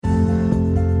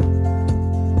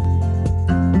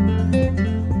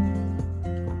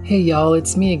Hey y'all,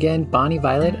 it's me again, Bonnie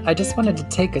Violet. I just wanted to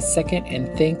take a second and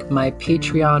thank my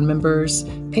Patreon members.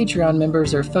 Patreon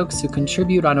members are folks who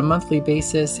contribute on a monthly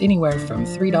basis anywhere from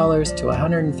 $3 to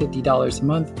 $150 a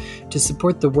month to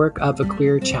support the work of a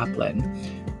queer chaplain.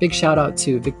 Big shout out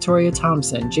to Victoria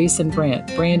Thompson, Jason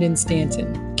Brandt, Brandon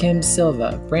Stanton, Kim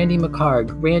Silva, Brandy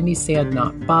McCarg, Randy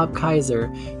Sandknott, Bob Kaiser,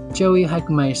 Joey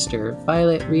Heckmeister,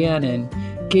 Violet Rhiannon,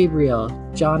 Gabriel,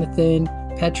 Jonathan,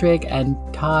 Petrick, and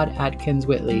Todd Atkins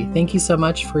Whitley. Thank you so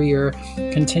much for your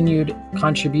continued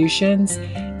contributions.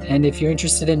 And if you're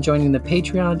interested in joining the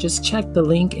Patreon, just check the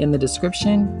link in the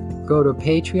description. Go to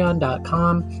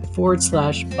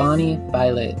patreon.com/Bonnie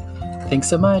Violet. Thanks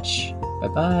so much.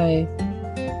 Bye-bye.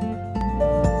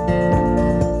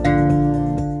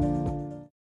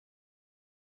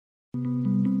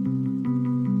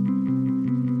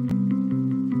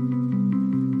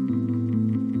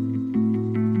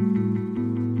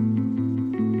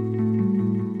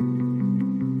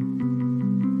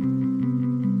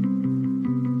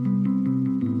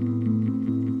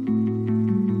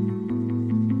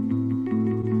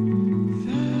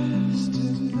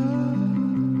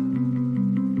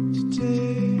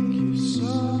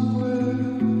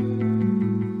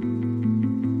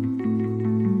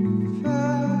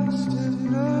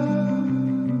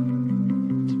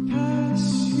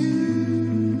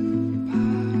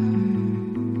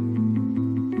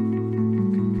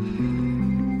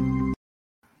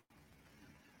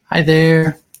 Hi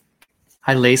there.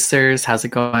 Hi, Lacers. How's it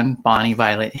going? Bonnie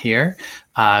Violet here,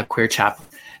 Queer Chaplain.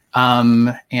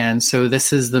 And so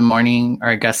this is the morning, or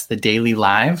I guess the daily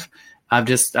live. I'm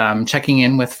just checking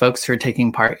in with folks who are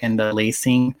taking part in the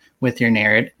Lacing Your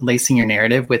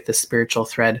Narrative with the Spiritual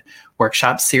Thread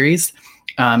workshop series.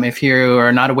 If you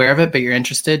are not aware of it, but you're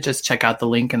interested, just check out the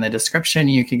link in the description.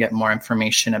 You can get more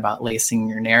information about Lacing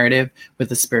Your Narrative with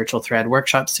the Spiritual Thread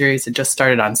workshop series. It just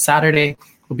started on Saturday.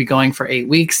 We'll be going for 8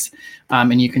 weeks,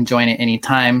 and you can join at any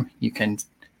time. You can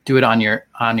do it on your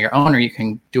own, or you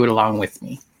can do it along with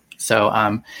me.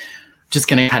 So just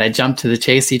going to kind of jump to the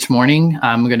chase each morning.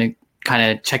 I'm going to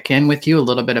kind of check in with you a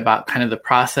little bit about kind of the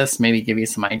process, maybe give you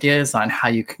some ideas on how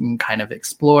you can kind of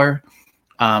explore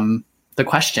the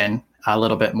question a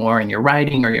little bit more in your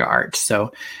writing or your art.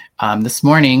 So this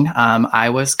morning, I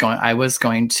was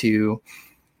going to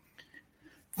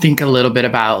think a little bit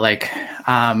about like,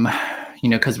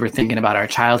 because we're thinking about our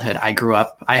childhood. I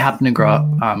happened to grow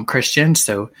up Christian,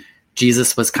 so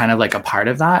Jesus was kind of like a part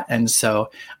of that. And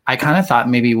so I kind of thought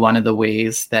maybe one of the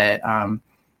ways that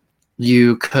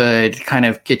you could kind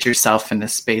of get yourself in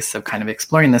this space of kind of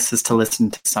exploring this is to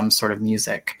listen to some sort of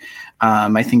music.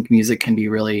 I think music can be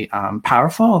really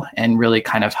powerful and really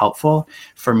kind of helpful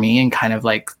for me and kind of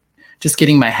like just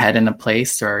getting my head in a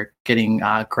place or getting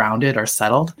grounded or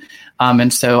settled.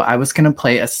 And so I was going to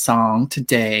play a song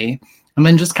today and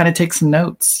then just kind of take some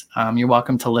notes. You're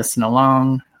welcome to listen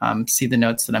along, see the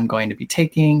notes that I'm going to be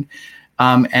taking.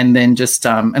 And then just,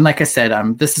 and like I said,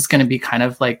 this is going to be kind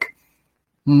of like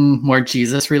more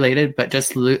Jesus related, but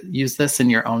just use this in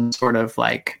your own sort of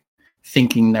like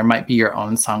thinking. There might be your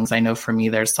own songs. I know for me,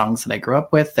 there's songs that I grew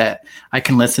up with that I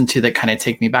can listen to that kind of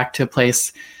take me back to a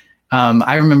place.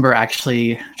 I remember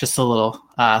actually just a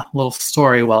little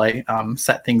story while I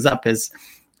set things up is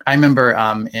I remember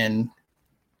in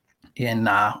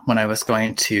when I was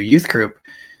going to youth group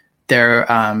there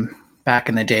back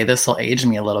in the day, this will age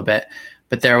me a little bit,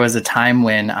 but there was a time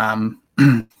when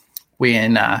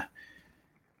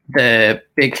the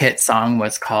big hit song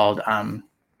was called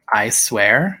I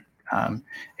Swear.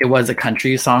 It was a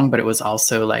country song, but it was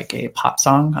also like a pop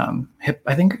song.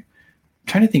 I think I'm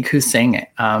trying to think who sang it.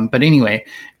 But anyway,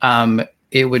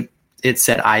 it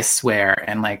said I swear,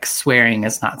 and like swearing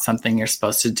is not something you're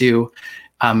supposed to do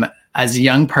as a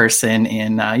young person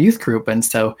in youth group. And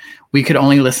so we could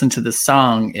only listen to the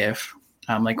song if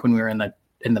like when we were in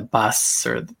the bus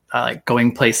or like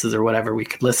going places or whatever, we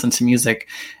could listen to music.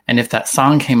 And if that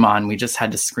song came on, we just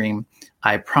had to scream,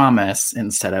 I promise,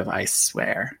 instead of I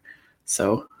swear.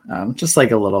 So just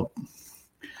like a little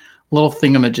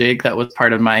thingamajig that was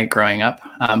part of my growing up.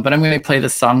 But I'm going to play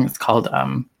this song. It's called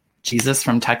Jesus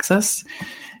from Texas.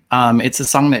 It's a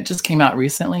song that just came out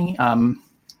recently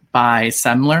by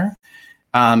Semler.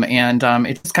 And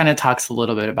it just kind of talks a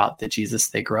little bit about the Jesus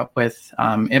they grew up with.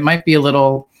 It might be a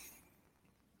little,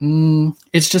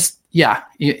 it's just, yeah,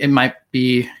 it might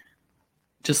be,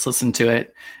 just listen to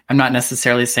it. I'm not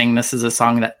necessarily saying this is a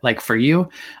song that like for you,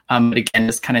 but again,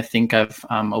 just kind of think of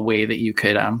a way that you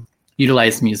could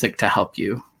utilize music to help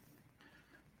you.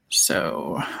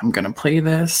 So I'm going to play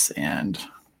this and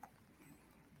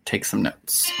take some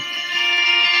notes.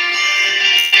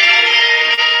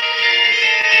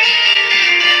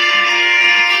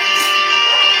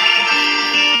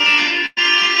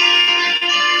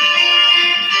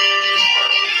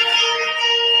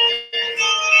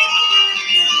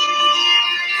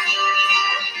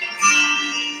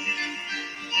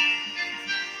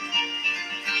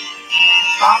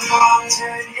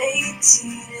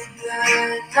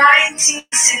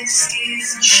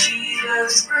 whiskies and she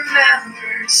does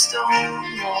remember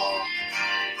Stonewall.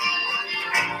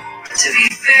 To be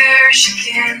fair,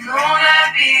 she can't own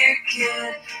that beer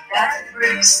kid. That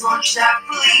bricks launched at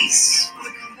police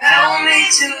would compel me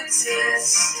to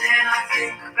exist. And I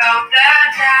think about that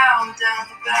now down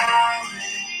the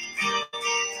valley.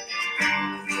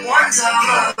 The ones I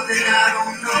love and I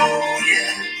don't know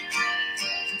yet.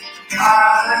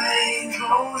 I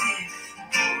voted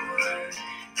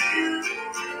for you.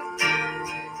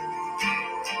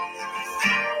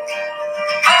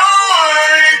 Oh,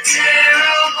 what a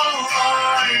terrible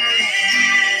honor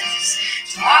it is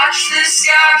to watch the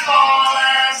sky fall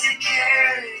as a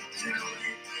character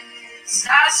witness.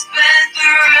 I spent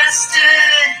the rest of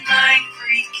the night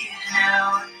freaking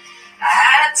out. I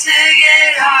had to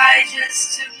get high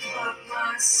just to put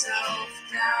myself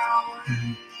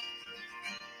down.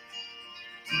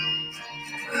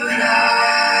 But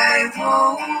I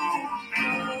won't.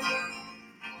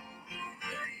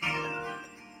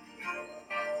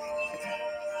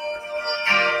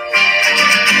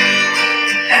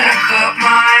 And I cut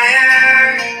my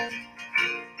hair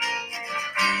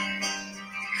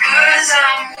 'cause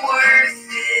I'm worth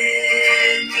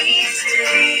it. These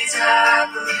days I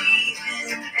believe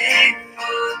in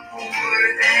Bigfoot more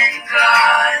than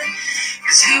God.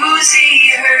 'Cause who's he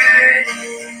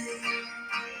hurting?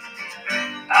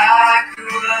 I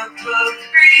grew up a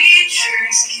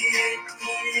preacher's kid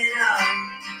cleaning up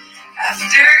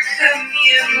after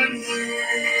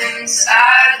communions. I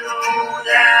know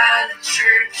that a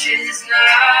church is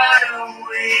not a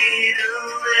way to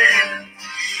live.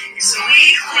 It's a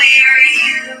weekly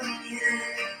reunion.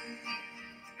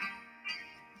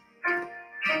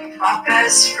 My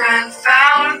best friend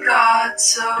found God,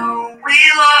 so we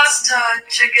lost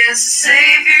touch. I guess a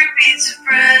savior beats a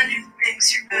friend who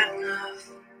thinks you're good enough.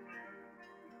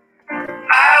 I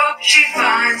hope she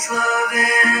finds love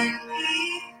and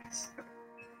peace.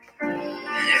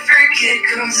 And if her kid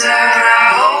comes out,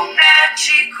 I hope that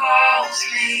she calls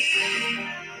me.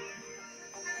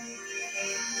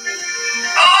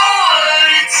 Oh,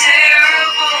 what a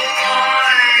terrible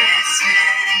honor it's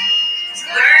been to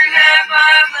learn that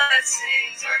my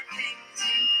blessings are things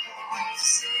you call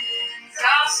sins.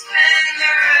 I'll spend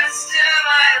the rest of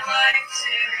my life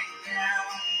tearing down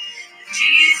the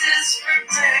Jesus from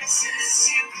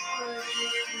Texas you put in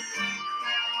the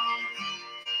ground.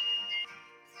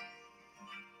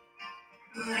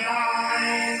 But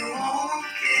I won't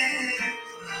give up.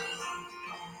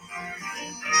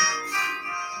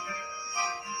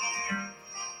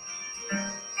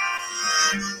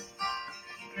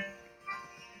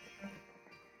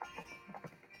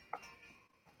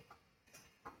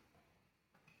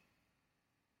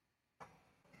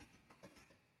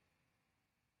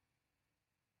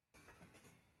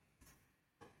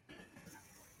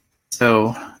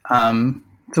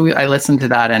 I listened to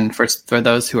that, and for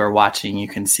those who are watching, you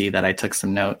can see that I took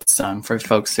some notes. For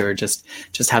folks who are just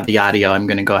have the audio, I'm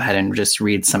going to go ahead and just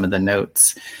read some of the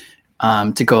notes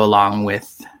to go along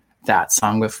with that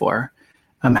song before.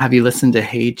 Have you listened to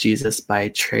 "Hey Jesus" by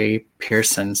Trey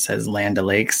Pearson? Says Land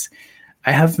O'Lakes.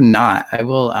 I have not. I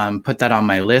will put that on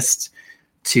my list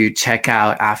to check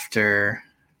out after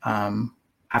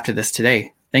this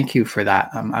today. Thank you for that.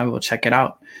 I will check it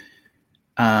out.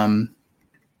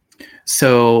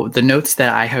 So the notes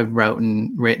that I have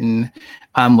written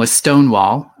was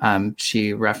Stonewall.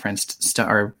 She referenced,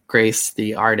 or Grace,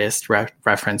 the artist,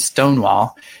 referenced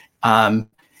Stonewall. And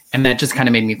that just kind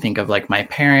of made me think of like my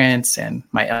parents and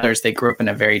my elders. They grew up in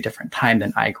a very different time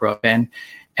than I grew up in.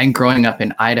 And growing up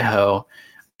in Idaho,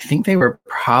 I think they were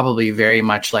probably very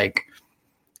much like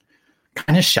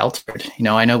kind of sheltered. You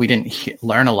know, I know we didn't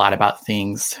learn a lot about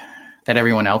things that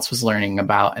everyone else was learning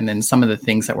about. And then some of the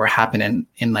things that were happening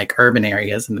in like urban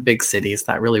areas in the big cities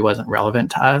that really wasn't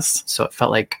relevant to us. So it felt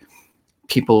like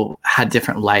people had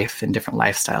different life and different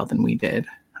lifestyle than we did.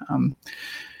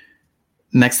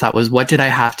 Next thought was, what did I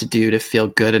have to do to feel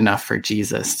good enough for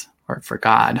Jesus or for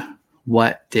God?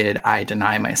 What did I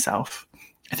deny myself?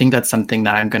 I think that's something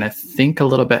that I'm going to think a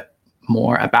little bit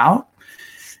more about.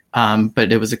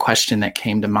 But it was a question that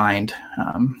came to mind.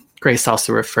 Grace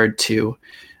also referred to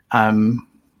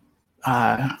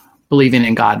believing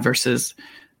in God versus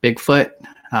Bigfoot,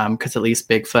 because at least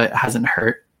Bigfoot hasn't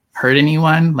hurt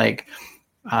anyone. Like,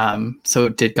 so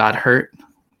did God hurt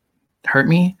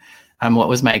me? What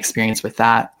was my experience with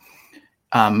that?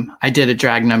 I did a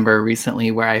drag number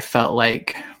recently where I felt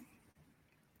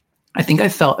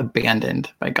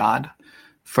abandoned by God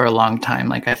for a long time.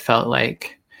 Like I felt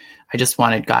like I just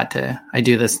wanted God I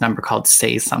do this number called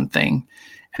Say Something.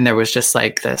 And there was just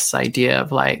like this idea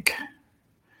of like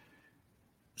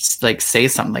like say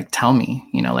something, like tell me,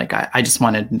 like I just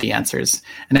wanted the answers.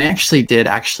 And I actually did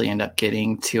end up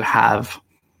getting to have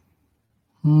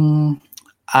an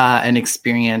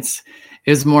experience.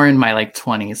 It was more in my like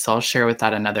 20s. So I'll share with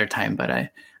that another time. But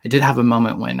I did have a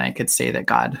moment when I could say that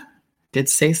God did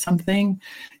say something,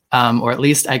 or at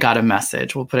least I got a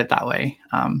message. We'll put it that way.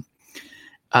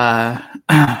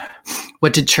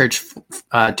 What did church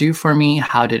do for me?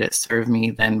 How did it serve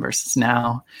me then versus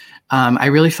now? I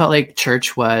really felt like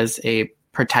church was a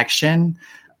protection,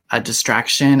 a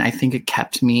distraction. I think it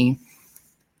kept me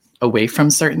away from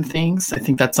certain things. I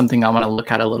think that's something I want to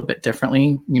look at a little bit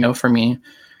differently. For me,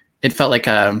 it felt like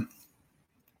on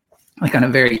a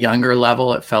very younger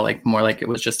level, it felt like more like it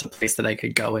was just a place that I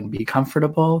could go and be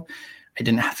comfortable. I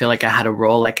didn't feel like I had a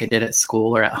role like I did at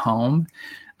school or at home.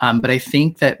 But I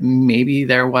think that maybe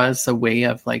there was a way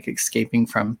of like escaping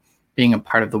from being a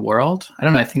part of the world. I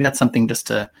don't know. I think that's something just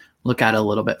to look at a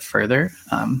little bit further.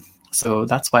 So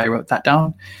that's why I wrote that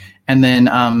down. And then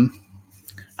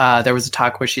there was a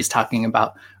talk where she's talking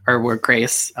about, or where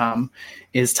Grace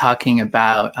is talking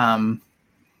about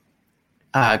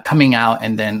coming out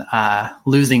and then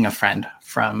losing a friend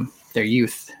from their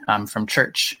youth, from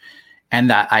church. And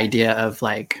that idea of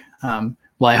like, well,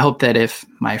 I hope that if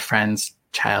my friend's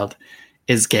child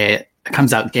is gay,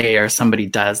 comes out gay, or somebody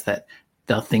does, that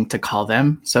they'll think to call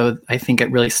them. So I think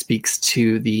it really speaks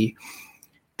to the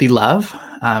love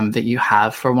that you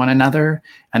have for one another,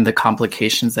 and the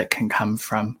complications that can come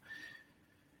from,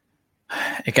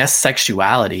 I guess,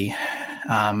 sexuality.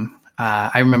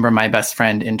 I remember my best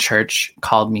friend in church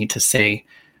called me to say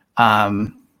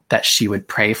that she would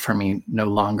pray for me no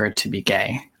longer to be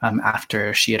gay,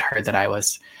 after she had heard that I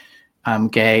was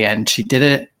gay. And she did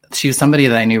it. She was somebody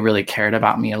that I knew really cared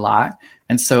about me a lot.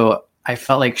 And so I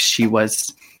felt like she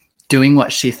was doing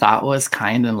what she thought was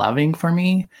kind and loving for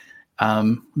me,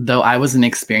 though I wasn't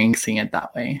experiencing it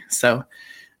that way. So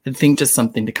I think just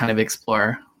something to kind of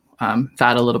explore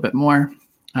that a little bit more.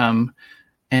 And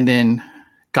then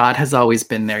God has always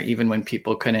been there, even when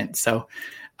people couldn't. So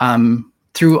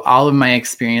through all of my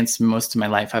experience, most of my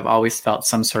life, I've always felt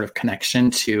some sort of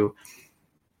connection to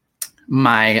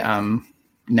my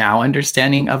now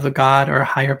understanding of a God or a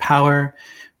higher power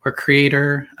or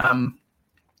creator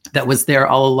that was there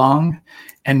all along.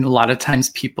 And a lot of times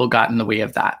people got in the way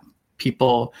of that.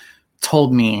 People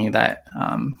told me that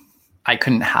I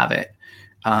couldn't have it.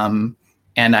 And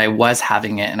I was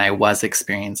having it, and I was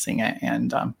experiencing it.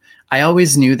 And I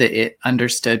always knew that it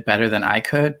understood better than I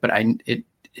could, but it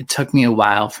took me a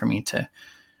while for me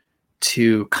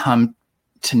to come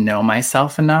to know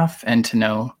myself enough, and to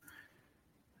know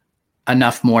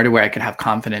enough more to where I could have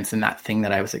confidence in that thing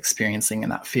that I was experiencing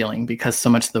and that feeling, because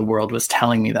so much of the world was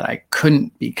telling me that I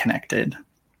couldn't be connected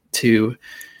to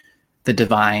the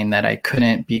divine, that I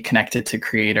couldn't be connected to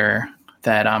creator,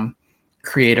 that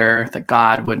that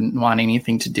God wouldn't want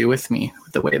anything to do with me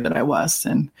the way that I was.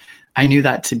 And I knew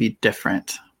that to be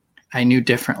different. I knew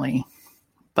differently,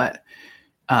 but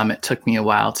it took me a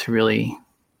while to really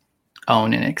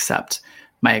own and accept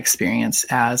my experience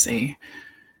as a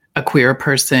queer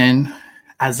person,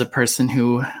 as a person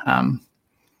who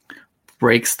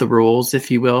breaks the rules,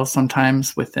 if you will,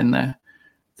 sometimes within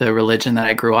the religion that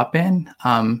I grew up in,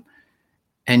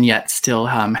 and yet still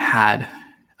had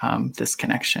this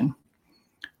connection.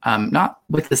 Not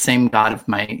with the same God of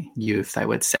my youth, I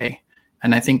would say.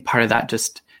 And I think part of that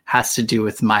just has to do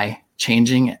with my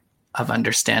changing of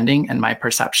understanding and my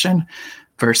perception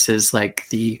versus like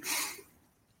the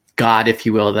God, if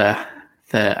you will, the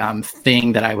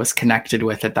thing that I was connected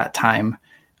with at that time.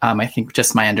 I think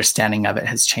just my understanding of it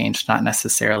has changed, not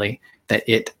necessarily that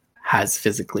it has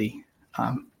physically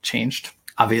changed,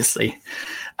 obviously.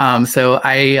 So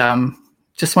I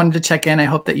just wanted to check in. I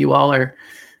hope that you all are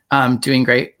doing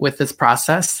great with this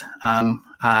process.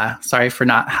 Sorry for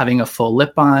not having a full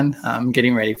lip on.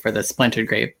 Getting ready for the Splintered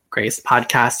Grace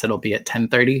podcast. It'll be at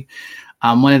 10:30.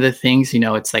 One of the things,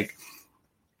 it's like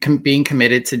being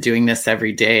committed to doing this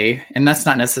every day. And that's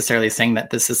not necessarily saying that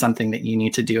this is something that you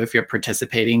need to do if you're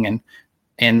participating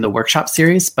in the workshop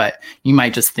series, but you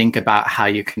might just think about how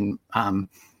you can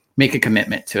make a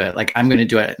commitment to it. Like, I'm going to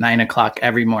do it at 9:00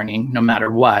 every morning, no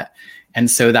matter what. And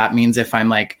so that means if I'm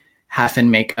like half in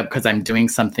makeup because I'm doing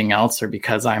something else, or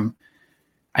because I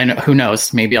know, who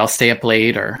knows, maybe I'll stay up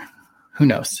late, or who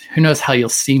knows how you'll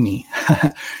see me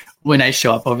when I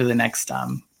show up over the next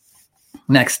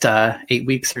 8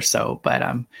 weeks or so. But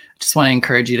just want to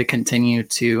encourage you to continue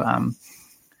to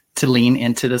lean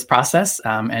into this process,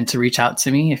 and to reach out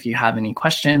to me if you have any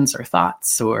questions or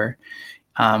thoughts or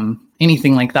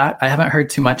anything like that. I haven't heard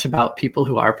too much about people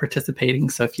who are participating.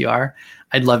 So if you are,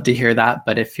 I'd love to hear that.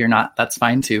 But if you're not, that's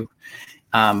fine too.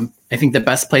 I think the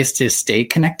best place to stay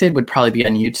connected would probably be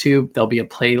on YouTube. There'll be a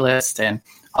playlist, and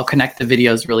I'll connect the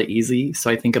videos really easy. So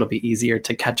I think it'll be easier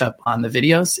to catch up on the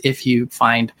videos if you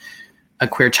find a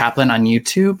Queer Chaplain on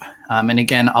YouTube. And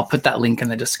again, I'll put that link in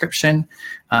the description.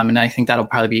 And I think that'll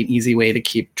probably be an easy way to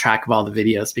keep track of all the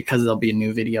videos because there'll be a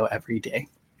new video every day.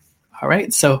 All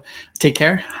right. So take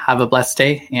care. Have a blessed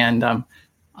day. And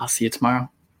I'll see you tomorrow.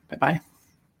 Bye-bye.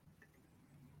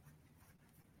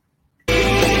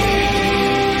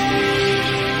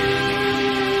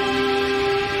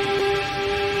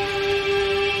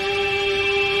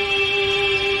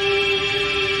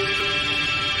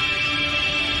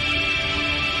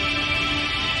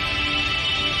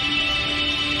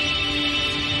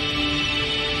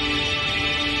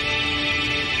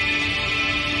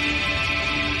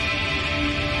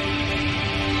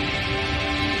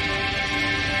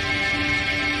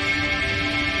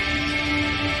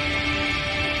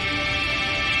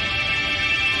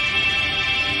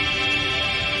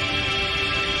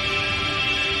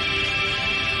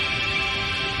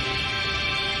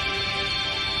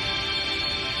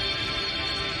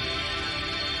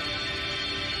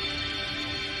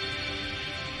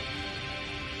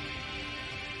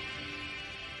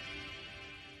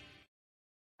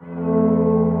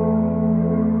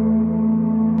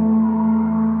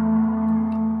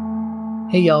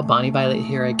 Hey y'all, Bonnie Violet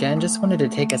here again. Just wanted to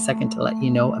take a second to let you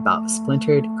know about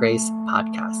Splintered Grace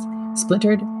Podcast.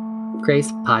 Splintered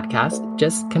Grace Podcast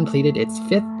just completed its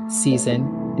 5th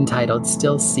season entitled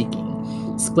Still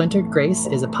Seeking. Splintered Grace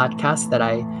is a podcast that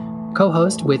I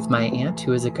co-host with my aunt,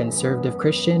 who is a conservative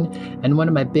Christian and one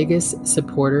of my biggest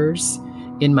supporters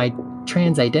in my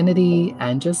trans identity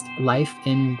and just life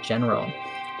in general.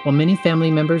 While many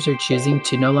family members are choosing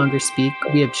to no longer speak,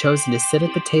 we have chosen to sit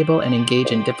at the table and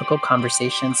engage in difficult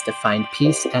conversations to find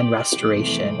peace and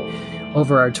restoration.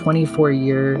 Over our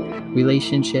 24-year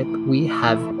relationship, we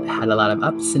have had a lot of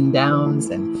ups and downs,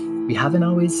 and we haven't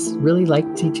always really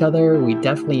liked each other. We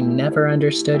definitely never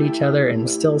understood each other, and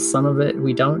still some of it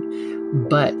we don't.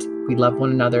 But we love one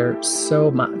another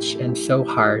so much and so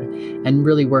hard, and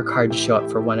really work hard to show up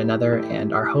for one another.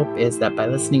 And our hope is that by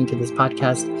listening to this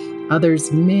podcast,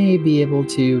 others may be able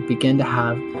to begin to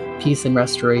have peace and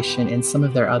restoration in some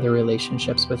of their other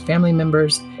relationships with family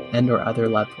members and or other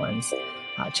loved ones.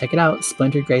 Check it out,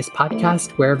 Splintered Grace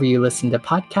Podcast, wherever you listen to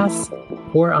podcasts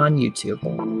or on YouTube.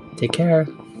 Take care.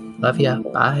 Love ya.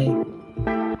 Bye.